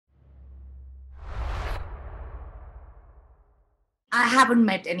I haven't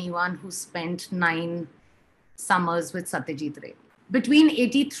met anyone who spent 9 summers with Satyajit Ray. Between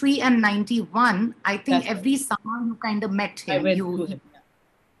 83 and 91, I think That's right. every summer you kind of met I him. went to him. Yeah.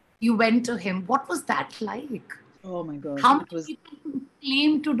 You went to him. What was that like? Oh my God, How it many was. people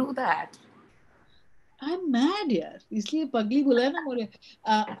claim to do that? I'm mad यार इसलिए पगली बुलाया ना मुझे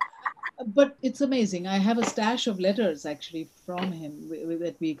uh, but it's amazing. I have a stash of letters actually from him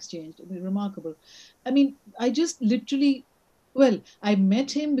that we exchanged. I mean, remarkable. I mean, I just literally, well, I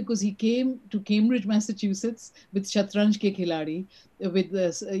met him because he came to Cambridge, Massachusetts with Shatranj Ke Khiladi, with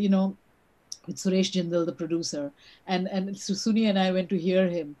this, with Suresh Jindal, the producer, and Suni and I went to hear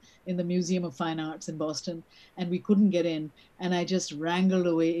him in the Museum of Fine Arts in Boston, and we couldn't get in, and I just wrangled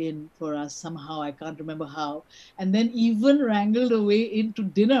a way in for us somehow. I can't remember how, and then even wrangled a way into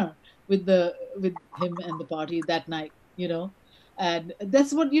dinner with him and the party that night. And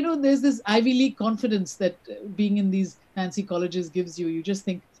that's what there's this Ivy League confidence that being in these fancy colleges gives you. You just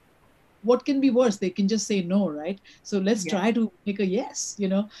think, what can be worse? They can just say no, right? So let's Yeah. try to make a yes.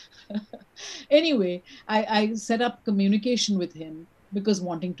 Anyway, I set up communication with him because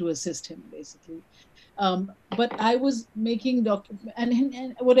wanting to assist him, basically. But I was making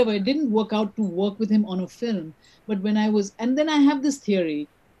and whatever. It didn't work out to work with him on a film. But and then I have this theory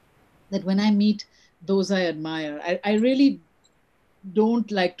that when I meet those I admire, I really don't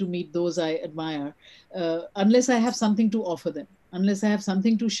like to meet those I admire unless I have something to offer them, unless I have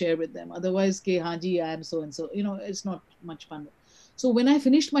something to share with them. Otherwise, ke haji, I am so and so. It's not much fun. So when I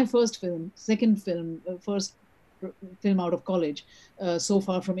finished my second film, first film out of college, So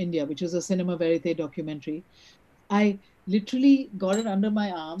Far from India, which was a cinema verite documentary, I literally got it under my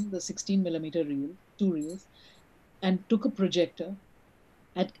arm, the 16 millimeter reel, two reels, and took a projector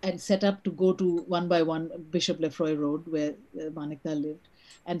and set up to go to one by one Bishop Lefroy Road where Manikdal lived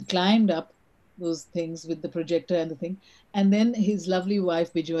and climbed up those things with the projector and the thing. And then his lovely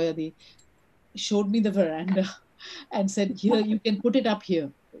wife, Bijoyadi, showed me the veranda and said, here, you can put it up here,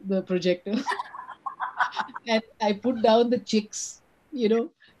 the projector. And I put down the chicks, you know,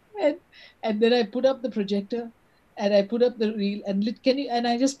 and, and then I put up the projector and I put up the reel and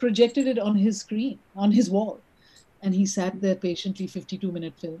I just projected it on his screen, on his wall. And he sat there patiently,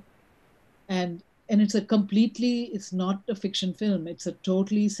 52-minute film, and it's not a fiction film, it's a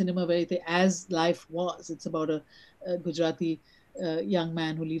totally cinema verite as life was. It's about a Gujarati young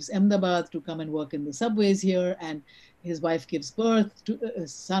man who leaves Ahmedabad to come and work in the subways here, and his wife gives birth to a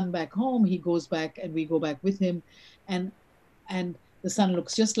son back home. He goes back and we go back with him, and and the son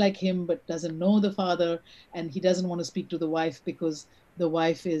looks just like him but doesn't know the father, and he doesn't want to speak to the wife because the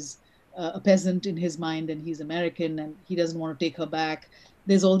wife is a peasant in his mind and he's American and he doesn't want to take her back.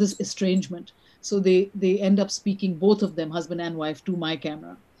 There's all this estrangement, so they end up speaking, both of them, husband and wife, to my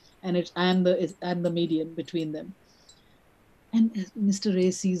camera, and I'm the medium between them. And Mr.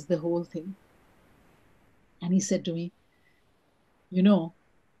 Ray sees the whole thing, and he said to me, you know,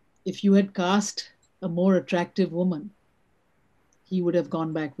 if you had cast a more attractive woman, he would have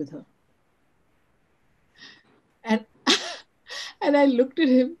gone back with her. And and I looked at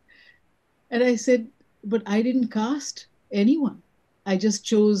him and I said, but I didn't cast anyone. I just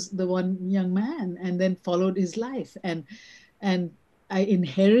chose the one young man and then followed his life. And I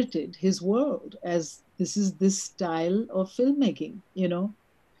inherited his world as this is this style of filmmaking.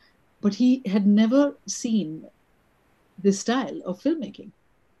 But he had never seen this style of filmmaking.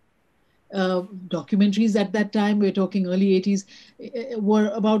 Documentaries at that time, we're talking early 80s, were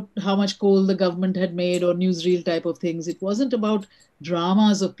about how much coal the government had made or newsreel type of things. It wasn't about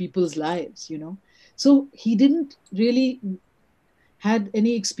dramas of people's lives. So he didn't really had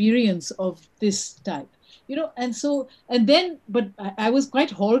any experience of this type. But I was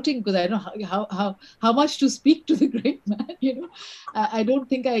quite halting because I don't know how much to speak to the great man. I don't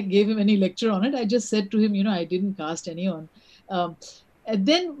think I gave him any lecture on it. I just said to him, I didn't cast anyone. um, and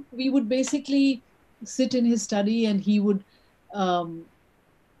then we would basically sit in his study, and um,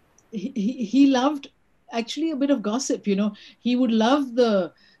 he loved actually a bit of gossip. He would love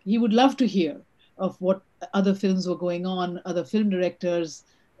to hear of what other films were going on, other film directors,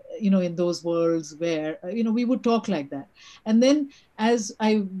 in those worlds where we would talk like that. And then as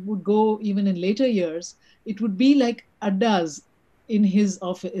I would go, even in later years, it would be like addas in his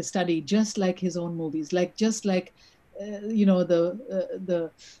office study, just like his own movies, like just like the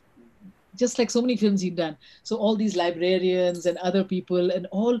just like so many films he'd done. So all these librarians and other people and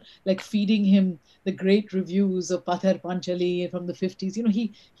all like feeding him the great reviews of Pathar Panchali from the 50s.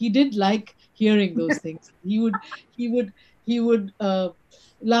 He did like hearing those things. He would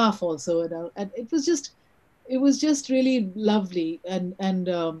laugh also, and it was just really lovely. And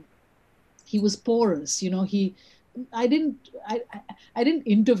he was porous. I didn't I didn't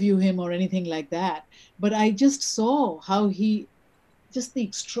interview him or anything like that, but I just saw how he just the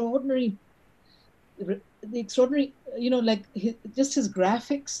extraordinary, like just his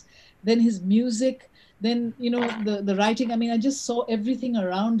graphics, then his music, then the writing. I mean, I just saw everything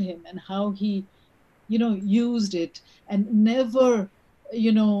around him and how he used it, and never,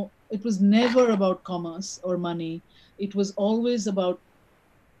 it was never about commerce or money. It was always about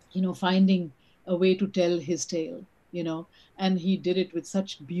finding a way to tell his tale, and he did it with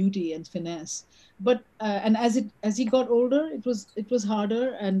such beauty and finesse. But and as he got older, it was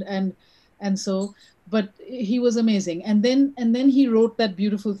harder, and so, but he was amazing. And then he wrote that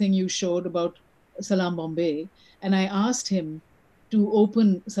beautiful thing you showed about Salam Bombay, and I asked him to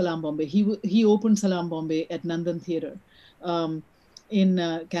open Salam Bombay. He opened Salam Bombay at Nandan Theatre,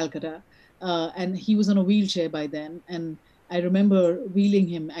 in Calcutta, and he was on a wheelchair by then. And I remember wheeling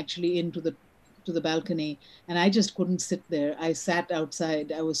him actually into the balcony, and I just couldn't sit there. I sat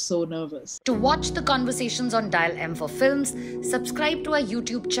outside. I was so nervous. To watch the conversations on Dial M for Films, subscribe to our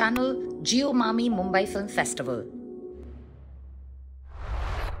YouTube channel, MAMI Mumbai Film Festival.